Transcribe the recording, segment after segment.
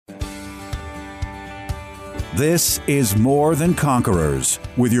This is More Than Conquerors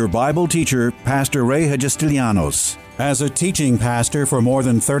with your Bible teacher, Pastor Ray Hagestilianos. As a teaching pastor for more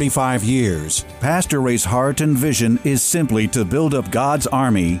than 35 years, Pastor Ray's heart and vision is simply to build up God's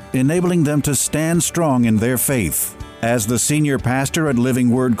army, enabling them to stand strong in their faith. As the senior pastor at Living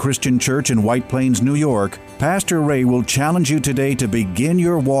Word Christian Church in White Plains, New York, Pastor Ray will challenge you today to begin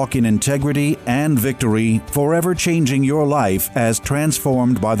your walk in integrity and victory, forever changing your life as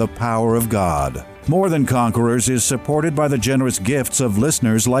transformed by the power of God. More Than Conquerors is supported by the generous gifts of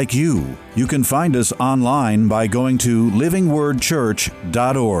listeners like you. You can find us online by going to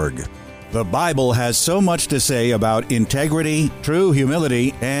livingwordchurch.org. The Bible has so much to say about integrity, true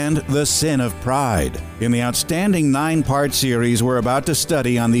humility, and the sin of pride. In the outstanding 9-part series we're about to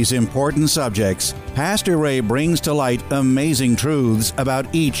study on these important subjects, Pastor Ray brings to light amazing truths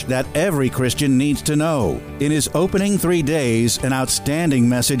about each that every Christian needs to know. In his opening 3 days, an outstanding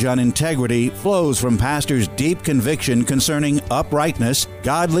message on integrity flows from Pastor's deep conviction concerning uprightness,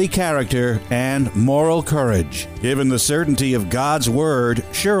 godly character, and moral courage. Given the certainty of God's Word,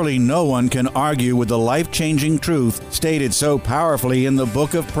 surely no one can argue with the life-changing truth stated so powerfully in the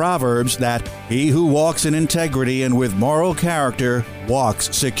book of Proverbs that he who walks in integrity and with moral character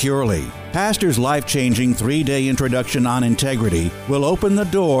walks securely. Pastor's life-changing 3-day introduction on integrity will open the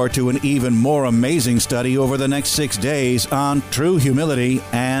door to an even more amazing study over the next 6 days on true humility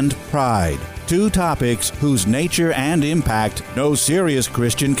and pride. 2 topics whose nature and impact no serious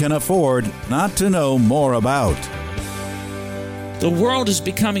Christian can afford not to know more about. The world is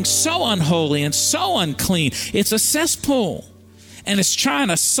becoming so unholy and so unclean. It's a cesspool, and it's trying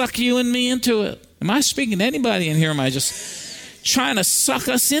to suck you and me into it. Am I speaking to anybody in here? Am I just trying to suck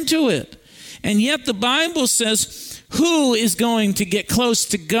us into it? And yet the Bible says, who is going to get close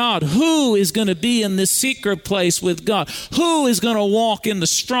to God? Who is going to be in this secret place with God? Who is going to walk in the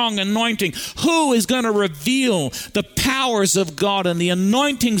strong anointing? Who is going to reveal the powers of God and the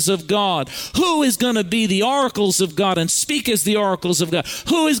anointings of God? Who is going to be the oracles of God and speak as the oracles of God?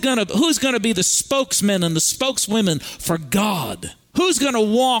 Who's going to be the spokesmen and the spokeswomen for God? Who's going to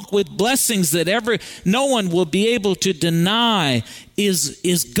walk with blessings that no one will be able to deny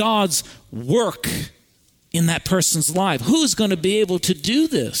is God's work in that person's life? Who's going to be able to do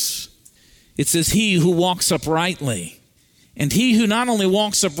this? It says, he who walks uprightly. And he who not only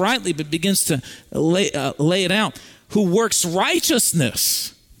walks uprightly, but begins to lay it out, who works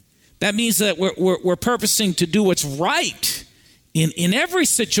righteousness. That means that we're purposing to do what's right in every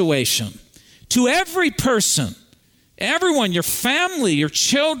situation, to every person. Everyone, your family, your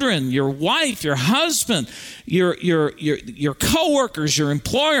children, your wife, your husband, your coworkers, your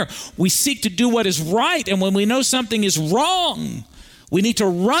employer. We seek to do what is right. And when we know something is wrong, we need to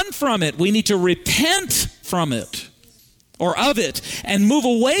run from it. We need to repent from it or of it and move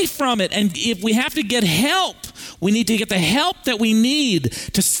away from it. And if we have to get help, we need to get the help that we need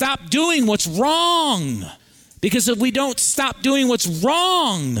to stop doing what's wrong. Because if we don't stop doing what's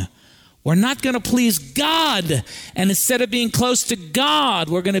wrong, we're not going to please God. And instead of being close to God,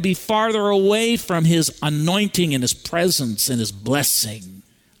 we're going to be farther away from his anointing and his presence and his blessing.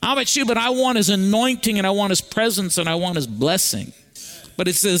 How about you? But I want his anointing and I want his presence and I want his blessing. But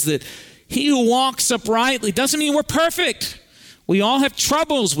it says that he who walks uprightly doesn't mean we're perfect. We all have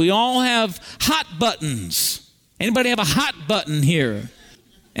troubles. We all have hot buttons. Anybody have a hot button here?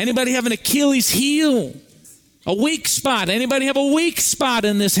 Anybody have an Achilles heel? A weak spot. Anybody have a weak spot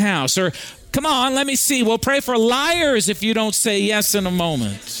in this house? Or, come on, let me see. We'll pray for liars if you don't say yes in a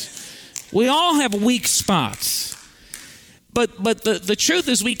moment. We all have weak spots. But the truth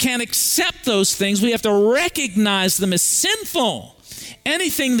is we can't accept those things. We have to recognize them as sinful.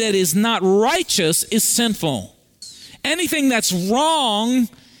 Anything that is not righteous is sinful. Anything that's wrong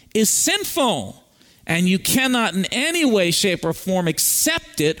is sinful. And you cannot in any way, shape, or form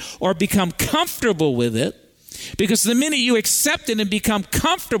accept it or become comfortable with it. Because the minute you accept it and become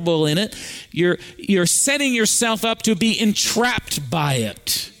comfortable in it, you're setting yourself up to be entrapped by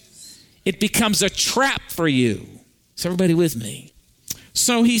it. It becomes a trap for you. Is everybody with me?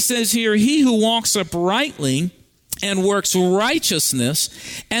 So he says here, he who walks uprightly and works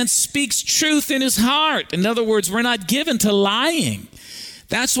righteousness and speaks truth in his heart. In other words, we're not given to lying.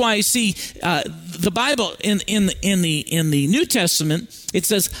 That's why you see the Bible in the New Testament, it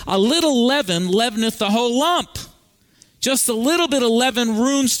says, a little leaven leaveneth the whole lump. Just a little bit of leaven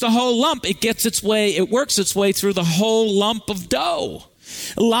ruins the whole lump. It works its way through the whole lump of dough.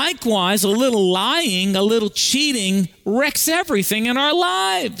 Likewise, a little lying, a little cheating wrecks everything in our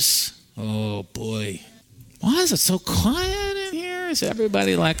lives. Oh boy. Why is it so quiet in here? Is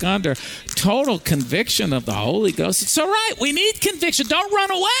everybody like under total conviction of the Holy Ghost? It's all right. We need conviction. Don't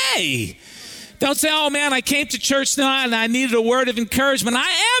run away. Don't say, oh man, I came to church tonight and I needed a word of encouragement. I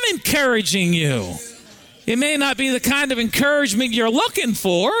am encouraging you. It may not be the kind of encouragement you're looking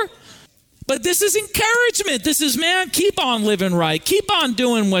for, but this is encouragement. This is, man, keep on living right. Keep on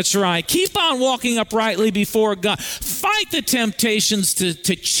doing what's right. Keep on walking uprightly before God. Fight the temptations to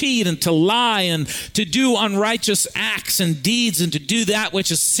cheat and to lie and to do unrighteous acts and deeds and to do that which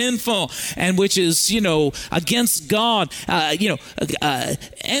is sinful and which is, against God.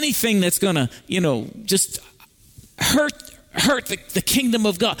 Anything that's going to, just hurt the kingdom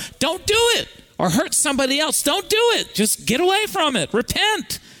of God. Don't do it. Or hurt somebody else. Don't do it. Just get away from it.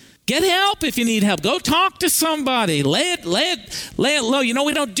 Repent. Get help if you need help. Go talk to somebody. Lay it low.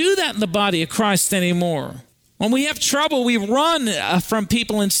 We don't do that in the body of Christ anymore. When we have trouble, we run from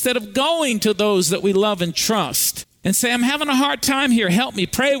people instead of going to those that we love and trust and say, I'm having a hard time here. Help me.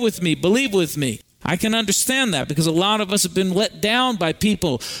 Pray with me. Believe with me. I can understand that because a lot of us have been let down by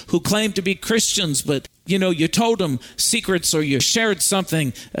people who claim to be Christians, but you told them secrets or you shared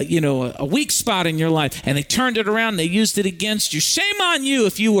something, a weak spot in your life, and they turned it around and they used it against you. Shame on you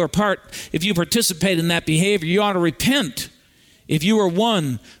if you participate in that behavior. You ought to repent. If you were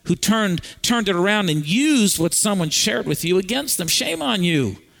one who turned it around and used what someone shared with you against them, shame on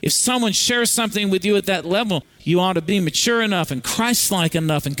you. If someone shares something with you at that level, you ought to be mature enough and Christ-like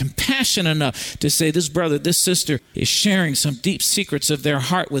enough and compassionate enough to say, this brother, this sister is sharing some deep secrets of their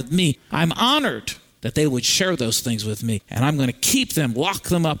heart with me. I'm honored that they would share those things with me, and I'm going to keep them, lock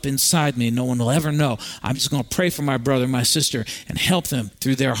them up inside me. No one will ever know. I'm just going to pray for my brother, my sister, and help them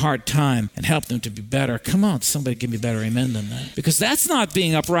through their hard time and help them to be better. Come on, somebody give me a better amen than that. Because that's not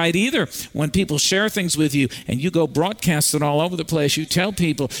being upright either. When people share things with you and you go broadcast it all over the place, you tell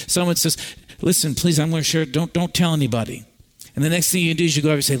people, someone says, listen, please, I'm going to share it. Don't tell anybody. And the next thing you do is you go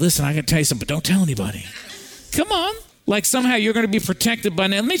over and say, listen, I got to tell you something, but don't tell anybody. Come on. Like somehow you're going to be protected by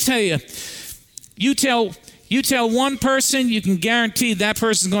now. Let me tell you, you tell one person, you can guarantee that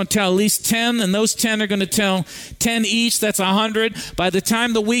person's going to tell at least 10, and those 10 are going to tell 10 each. That's 100. By the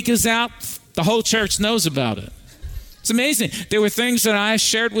time the week is out, the whole church knows about it. It's amazing. There were things that I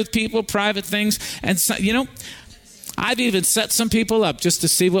shared with people, private things, and so, I've even set some people up just to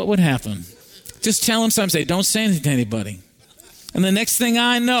see what would happen. Just tell them something, say, don't say anything to anybody. And the next thing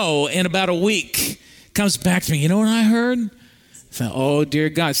I know, in about a week, comes back to me, you know what I heard? So, oh, dear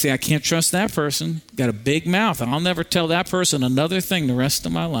God, see, I can't trust that person. Got a big mouth. I'll never tell that person another thing the rest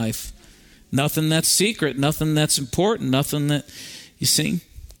of my life. Nothing that's secret, nothing that's important, nothing that, you see,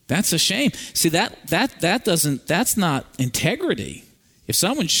 that's a shame. See, that's not integrity. If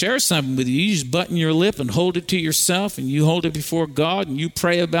someone shares something with you, you just button your lip and hold it to yourself, and you hold it before God, and you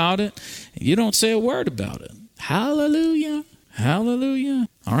pray about it, and you don't say a word about it. Hallelujah. Hallelujah.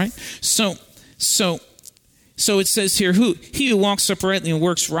 All right? So it says here, he who walks uprightly and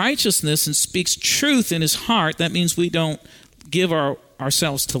works righteousness and speaks truth in his heart. That means we don't give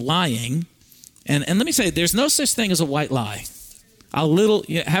ourselves to lying. And let me say, there's no such thing as a white lie. Have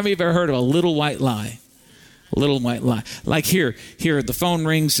you ever heard of a little white lie? A little white lie. Like here, the phone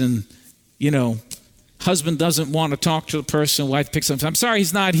rings and, husband doesn't want to talk to the person. Wife picks up. I'm sorry,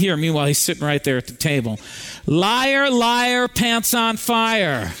 he's not here. Meanwhile, he's sitting right there at the table. Liar, liar, pants on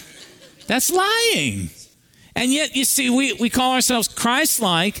fire. That's lying. And yet, you see, we call ourselves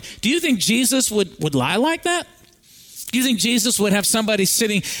Christ-like. Do you think Jesus would lie like that? Do you think Jesus would have somebody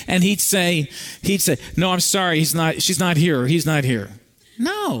sitting and he'd say, no, I'm sorry, she's not here, or he's not here?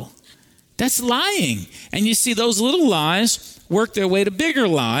 No, that's lying. And you see, those little lies work their way to bigger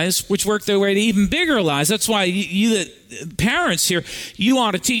lies, which work their way to even bigger lies. That's why you parents here, you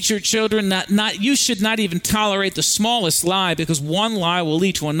ought to teach your children you should not even tolerate the smallest lie, because one lie will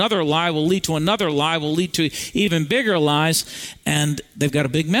lead to another lie, will lead to another lie, will lead to even bigger lies, and they've got a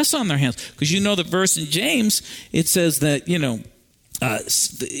big mess on their hands. Because the verse in James, it says that,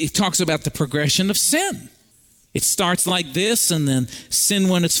 it talks about the progression of sin. It starts like this, and then sin,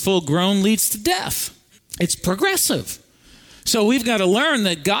 when it's full grown, leads to death. It's progressive. So we've got to learn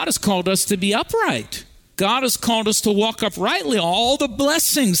that God has called us to be upright. God has called us to walk uprightly. All the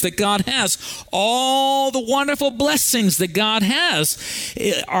blessings that God has, all the wonderful blessings that God has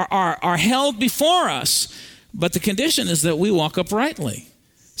are held before us. But the condition is that we walk uprightly.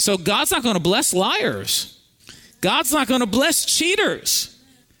 So God's not going to bless liars. God's not going to bless cheaters.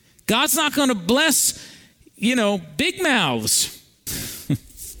 God's not going to bless, big mouths.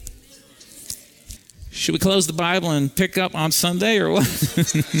 Should we close the Bible and pick up on Sunday or what?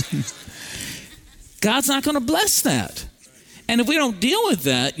 God's not going to bless that. And if we don't deal with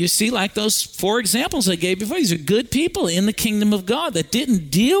that, you see, like those 4 examples I gave before, these are good people in the kingdom of God that didn't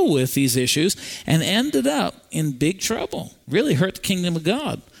deal with these issues and ended up in big trouble, really hurt the kingdom of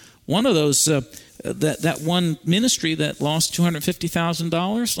God. one of those, that one ministry that lost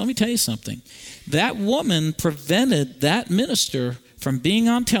 $250,000, let me tell you something. That woman prevented that minister from being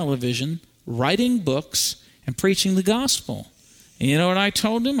on television, writing books, and preaching the gospel. And you know what I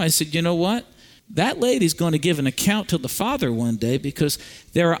told him? I said, you know what? That lady's going to give an account to the Father one day, because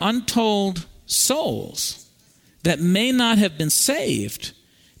there are untold souls that may not have been saved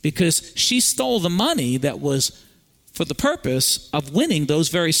because she stole the money that was for the purpose of winning those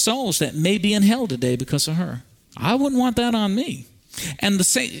very souls that may be in hell today because of her. I wouldn't want that on me. And the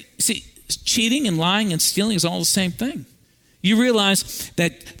same, see, cheating and lying and stealing is all the same thing. You realize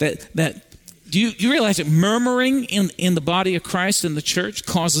do you realize that murmuring in the body of Christ in the church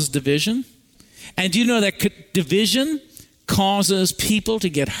causes division? And do you know that division causes people to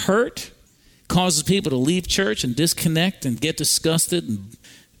get hurt, causes people to leave church and disconnect and get disgusted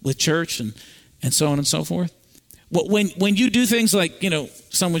with church and so on and so forth? When you do things like,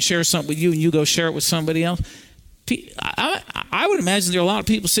 someone shares something with you and you go share it with somebody else, I would imagine there are a lot of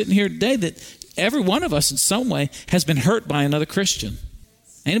people sitting here today that every one of us in some way has been hurt by another Christian.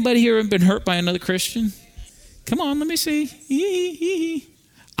 Anybody here been hurt by another Christian? Come on, let me see.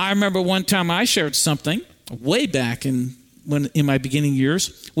 I remember one time I shared something way back in my beginning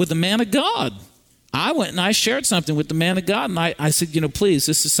years with a man of God. I went and I shared something with the man of God, and I said, please,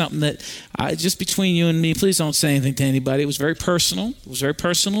 this is something that just between you and me, please don't say anything to anybody. It was very personal. It was very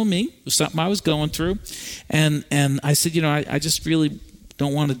personal to me. It was something I was going through. And I said, I just really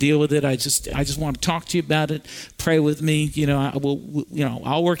don't want to deal with it. I just want to talk to you about it. Pray with me.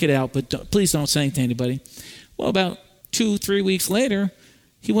 I'll work it out, but please don't say anything to anybody. Well, about 2-3 weeks later,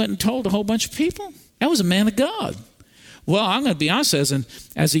 he went and told a whole bunch of people. That was a man of God. Well, I'm going to be honest,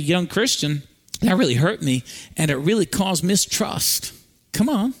 as a young Christian, that really hurt me, and it really caused mistrust. Come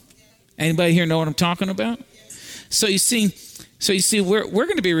on. Anybody here know what I'm talking about? So you see, we're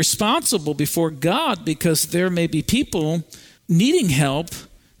going to be responsible before God, because there may be people needing help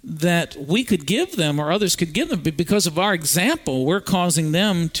that we could give them or others could give them, but because of our example, we're causing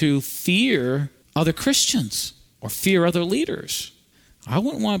them to fear other Christians or fear other leaders. I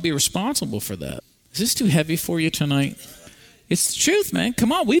wouldn't want to be responsible for that. Is this too heavy for you tonight? It's the truth, man.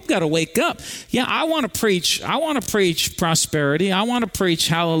 Come on, we've got to wake up. Yeah, I want to preach prosperity. I want to preach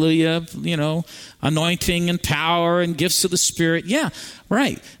hallelujah, anointing and power and gifts of the Spirit. Yeah,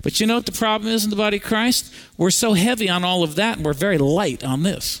 right. But you know what the problem is in the body of Christ? We're so heavy on all of that, and we're very light on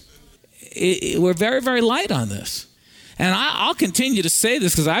this. We're very, very light on this. And I'll continue to say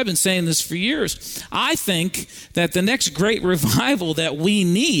this because I've been saying this for years. I think that the next great revival that we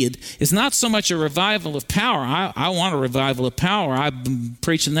need is not so much a revival of power. I want a revival of power. I've been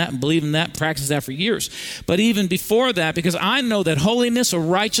preaching that and believing that and practicing that for years. But even before that, because I know that holiness or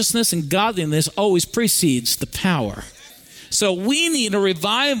righteousness and godliness always precedes the power. So we need a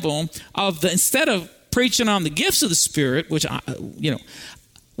revival of instead of preaching on the gifts of the Spirit, which,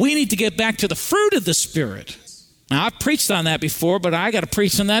 we need to get back to the fruit of the Spirit. Now, I've preached on that before, but I got to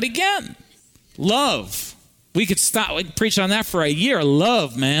preach on that again. Love. We could preach on that for a year.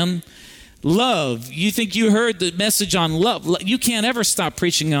 Love, man. Love. You think you heard the message on love? You can't ever stop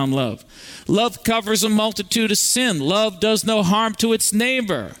preaching on love. Love covers a multitude of sin. Love does no harm to its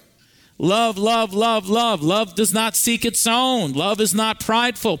neighbor. Love, love, love, love. Love does not seek its own. Love is not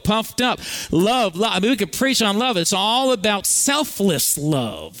prideful, puffed up. Love. We could preach on love. It's all about selfless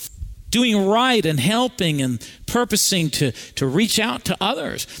love. Doing right and helping and purposing to reach out to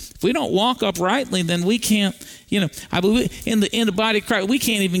others. If we don't walk uprightly, then we can't, I believe in the body of Christ, we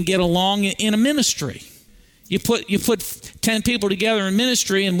can't even get along in a ministry. You put 10 people together in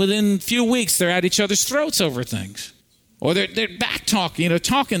ministry, and within a few weeks, they're at each other's throats over things. Or they're back talking,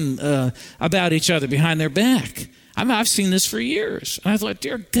 talking about each other behind their back. I've seen this for years. And I thought,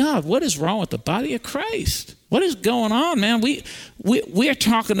 dear God, what is wrong with the body of Christ? What is going on, man? We're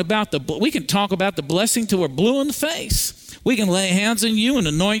talking about we can talk about the blessing till we're blue in the face. We can lay hands on you and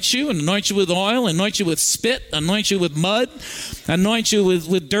anoint you with oil, anoint you with spit, anoint you with mud, anoint you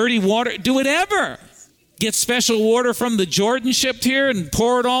with dirty water. Do whatever. Get special water from the Jordan shipped here and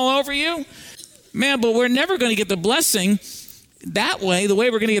pour it all over you. Man, but we're never going to get the blessing that way. The way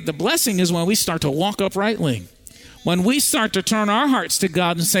we're going to get the blessing is when we start to walk uprightly. When we start to turn our hearts to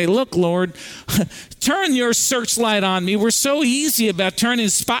God and say, look, Lord, turn your searchlight on me. We're so easy about turning the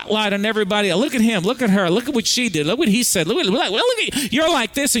spotlight on everybody. Look at him. Look at her. Look at what she did. Look what he said. Look at you're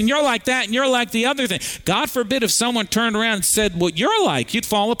like this and you're like that and you're like the other thing. God forbid if someone turned around and said what you're like, you'd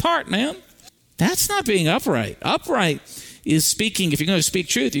fall apart, man. That's not being upright. Upright is speaking. If you're going to speak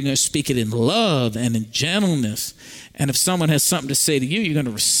truth, you're going to speak it in love and in gentleness. And if someone has something to say to you, you're going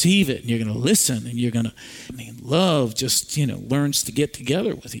to receive it and you're going to listen and you're going to, love just, learns to get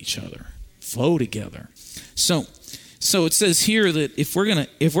together with each other, flow together. So it says here that if we're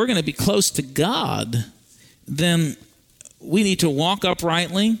going to be close to God, then we need to walk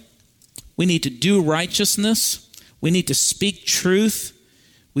uprightly. We need to do righteousness. We need to speak truth.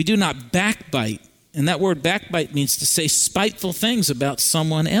 We do not backbite. And that word backbite means to say spiteful things about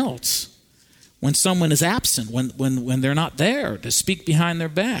someone else. When someone is absent, when they're not there, to speak behind their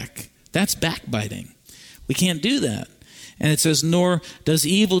back. That's backbiting. We can't do that. And it says, nor does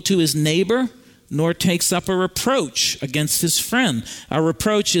evil to his neighbor, nor takes up a reproach against his friend. A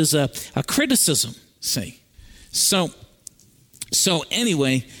reproach is a criticism, see. So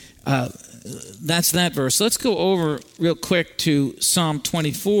anyway, that's that verse. Let's go over real quick to Psalm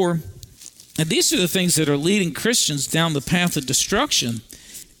 24. And these are the things that are leading Christians down the path of destruction.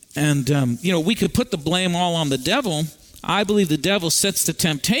 And, we could put the blame all on the devil. I believe the devil sets the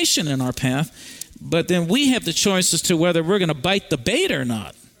temptation in our path. But then we have the choice as to whether we're going to bite the bait or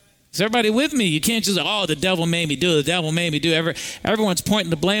not. Is everybody with me? You can't just, the devil made me do it. The devil made me do it. Everyone's pointing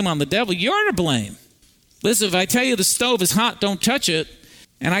the blame on the devil. You're to blame. Listen, if I tell you the stove is hot, don't touch it.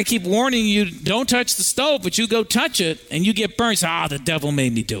 And I keep warning you, don't touch the stove, but you go touch it and you get burned. The devil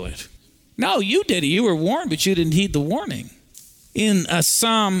made me do it. No, you did it. You were warned, but you didn't heed the warning. In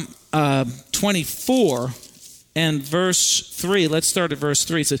Psalm 24 and verse 3, let's start at verse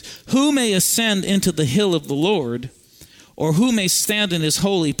 3. It says, who may ascend into the hill of the Lord, or who may stand in his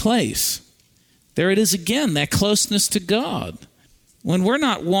holy place? There it is again, that closeness to God. When we're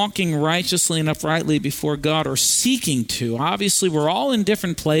not walking righteously and uprightly before God or seeking to, obviously we're all in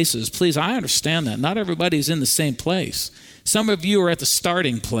different places. Please, I understand that. Not everybody's in the same place. Some of you are at the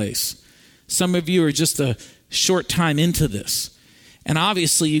starting place. Some of you are just a short time into this. And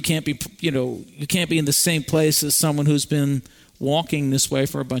obviously you can't be in the same place as someone who's been walking this way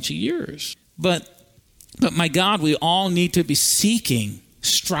for a bunch of years. But my God, we all need to be seeking,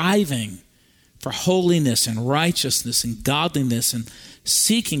 striving for holiness and righteousness and godliness and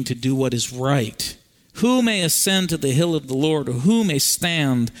seeking to do what is right. Who may ascend to the hill of the Lord, or who may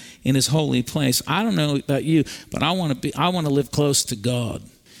stand in his holy place? I don't know about you, but I want to live close to God.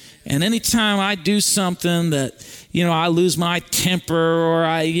 And anytime I do something that, I lose my temper, or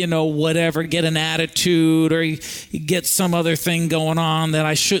I, whatever, get an attitude, or get some other thing going on that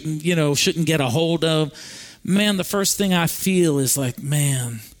I shouldn't get a hold of, man, the first thing I feel is like,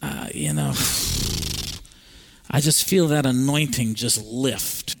 I just feel that anointing just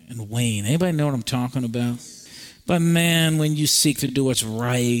lift and wane. Anybody know what I'm talking about? But man, when you seek to do what's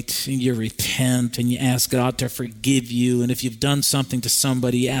right and you repent and you ask God to forgive you, and if you've done something to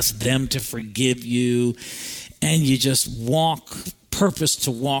somebody, you ask them to forgive you, and you just purpose to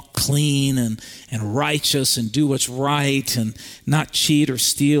walk clean and righteous and do what's right and not cheat or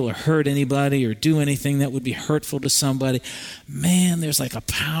steal or hurt anybody or do anything that would be hurtful to somebody, man, there's like a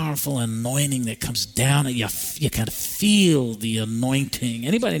powerful anointing that comes down and you kind of feel the anointing.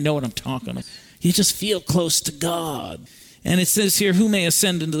 Anybody know what I'm talking about? You just feel close to God. And it says here, who may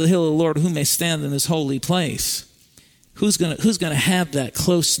ascend into the hill of the Lord, who may stand in his holy place? Who's going to have that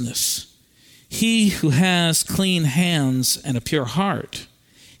closeness? He who has clean hands and a pure heart.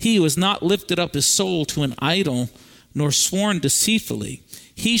 He who has not lifted up his soul to an idol, nor sworn deceitfully.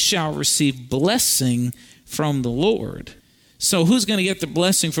 He shall receive blessing from the Lord. So who's going to get the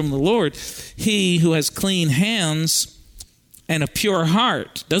blessing from the Lord? He who has clean hands and a pure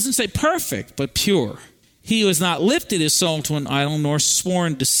heart. Doesn't say perfect, but pure. He who has not lifted his soul to an idol, nor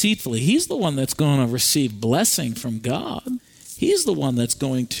sworn deceitfully. He's the one that's going to receive blessing from God. He's the one that's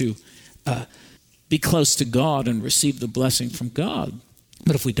going to be close to God and receive the blessing from God.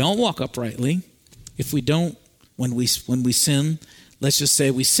 But if we don't walk uprightly, if we don't, when we sin, let's just say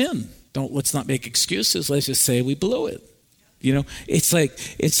we sin. Let's not make excuses. Let's just say we blew it. It's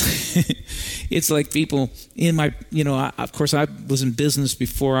like people in my, of course I was in business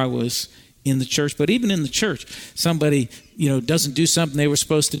before I was in the church, but even in the church, somebody, doesn't do something they were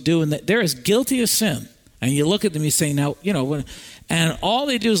supposed to do, and they're as guilty as sin. And you look at them, you say, now, and all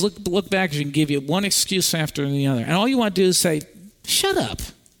they do is look back and give you one excuse after the other. And all you want to do is say, shut up.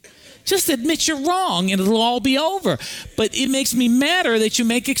 Just admit you're wrong and it'll all be over. But it makes me madder that you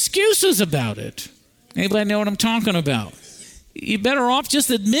make excuses about it. Anybody know what I'm talking about? You're better off just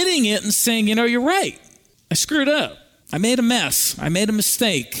admitting it and saying, you're right. I screwed up. I made a mess. I made a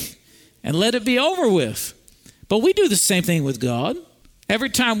mistake. And let it be over with. But we do the same thing with God. Every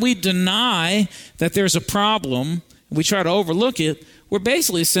time we deny that there's a problem, we try to overlook it, we're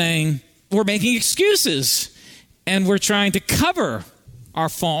basically saying we're making excuses. and we're trying to cover our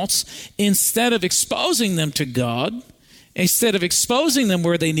faults instead of exposing them to God, instead of exposing them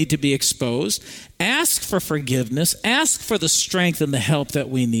where they need to be exposed. Ask for forgiveness, ask for the strength and the help that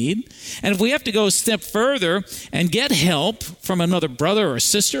we need. And if we have to go a step further and get help from another brother or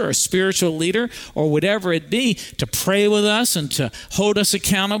sister or a spiritual leader or whatever it be to pray with us and to hold us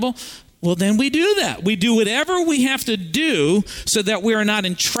accountable, well, then we do that. We do whatever we have to do so that we are not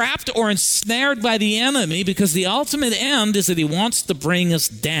entrapped or ensnared by the enemy, because the ultimate end is that he wants to bring us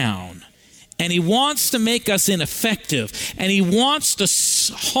down. And he wants to make us ineffective. And he wants to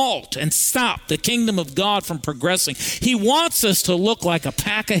halt and stop the kingdom of God from progressing. He wants us to look like a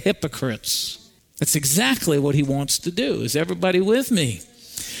pack of hypocrites. That's exactly what he wants to do. Is everybody with me?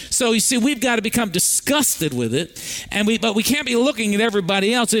 So you see, we've got to become disgusted with it, but we can't be looking at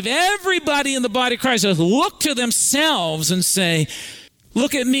everybody else. If everybody in the body of Christ look to themselves and say,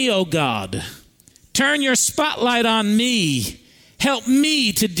 look at me, oh God. Turn your spotlight on me. Help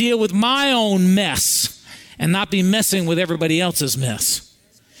me to deal with my own mess and not be messing with everybody else's mess.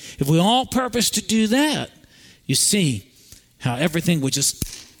 If we all purpose to do that, you see how everything would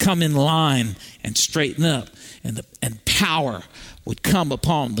just come in line and straighten up, and power would come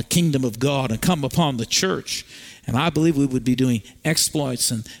upon the kingdom of God and come upon the church. And I believe we would be doing exploits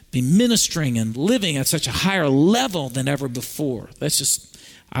and be ministering and living at such a higher level than ever before. That's just,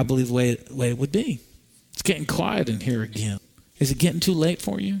 I believe, the way it would be. It's getting quiet in here again. Is it getting too late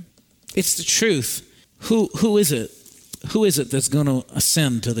for you? It's the truth. Who is it? Who is it that's going to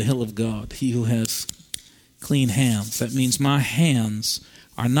ascend to the hill of God? He who has clean hands. That means my hands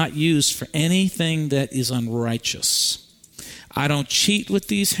are not used for anything that is unrighteous. I don't cheat with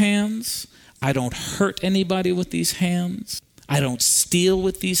these hands. I don't hurt anybody with these hands. I don't steal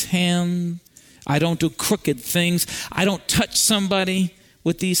with these hands. I don't do crooked things. I don't touch somebody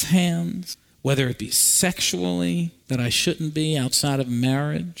with these hands, whether it be sexually that I shouldn't be outside of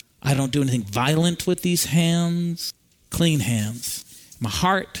marriage. I don't do anything violent with these hands. Clean hands. My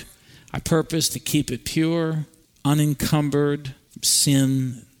heart, I purpose to keep it pure, unencumbered from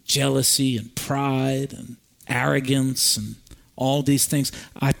sin, jealousy, and pride, and arrogance, and all these things.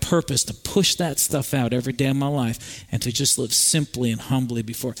 I purpose to push that stuff out every day of my life and to just live simply and humbly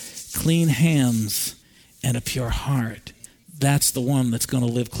before clean hands and a pure heart. That's the one that's going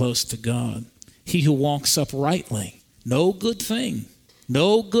to live close to God. He who walks uprightly, no good thing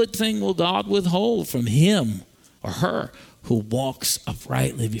will God withhold from him or her who walks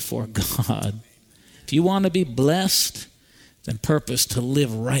uprightly before God. If you want to be blessed, then purpose to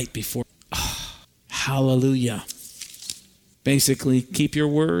live right before. Hallelujah. Basically, keep your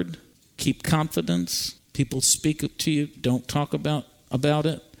word, keep confidence. People speak to you, don't talk about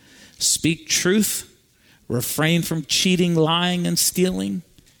it. Speak truth. Refrain from cheating, lying, and stealing.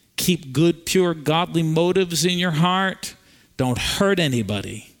 Keep good, pure, godly motives in your heart. Don't hurt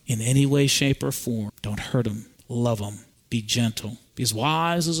anybody in any way, shape, or form. Don't hurt them. Love them. Be gentle. Be as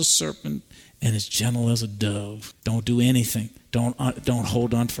wise as a serpent and as gentle as a dove. Don't do anything. Don't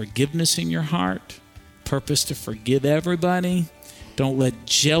hold unforgiveness in your heart. Purpose to forgive everybody. Don't let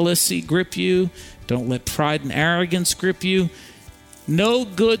jealousy grip you. Don't let pride and arrogance grip you. No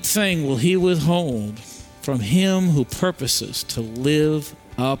good thing will he withhold from him who purposes to live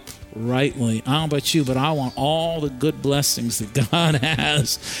uprightly. I don't know about you, but I want all the good blessings that God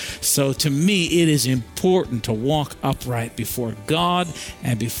has. So to me, it is important to walk upright before God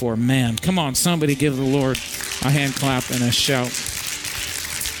and before man. Come on, somebody give the Lord a hand clap and a shout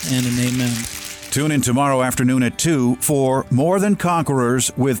and an amen. Tune in tomorrow afternoon at 2 for More Than Conquerors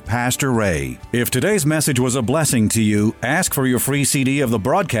with Pastor Ray. If today's message was a blessing to you, ask for your free CD of the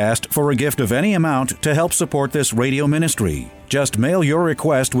broadcast for a gift of any amount to help support this radio ministry. Just mail your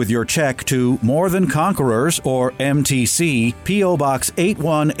request with your check to More Than Conquerors, or MTC, P.O. Box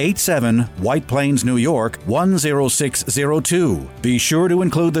 8187, White Plains, New York, 10602. Be sure to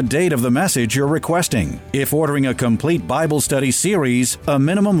include the date of the message you're requesting. If ordering a complete Bible study series, a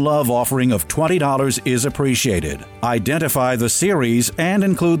minimum love offering of $20 is appreciated. Identify the series and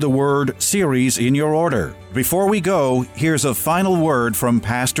include the word series in your order. Before we go, here's a final word from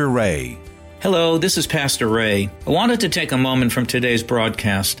Pastor Ray. Hello, this is Pastor Ray. I wanted to take a moment from today's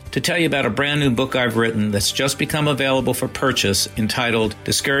broadcast to tell you about a brand new book I've written that's just become available for purchase, entitled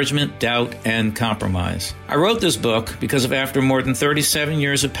Discouragement, Doubt, and Compromise. I wrote this book because after more than 37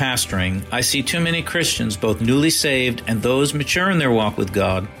 years of pastoring, I see too many Christians, both newly saved and those mature in their walk with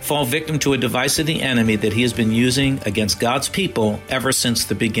God, fall victim to a device of the enemy that he has been using against God's people ever since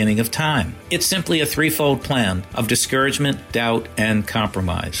the beginning of time. It's simply a threefold plan of discouragement, doubt, and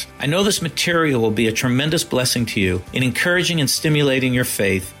compromise. I know this material material will be a tremendous blessing to you in encouraging and stimulating your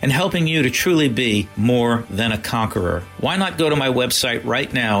faith and helping you to truly be more than a conqueror. Why not go to my website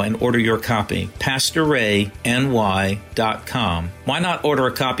right now and order your copy, PastorRayNY.com. Why not order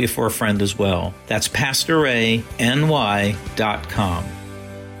a copy for a friend as well? That's PastorRayNY.com.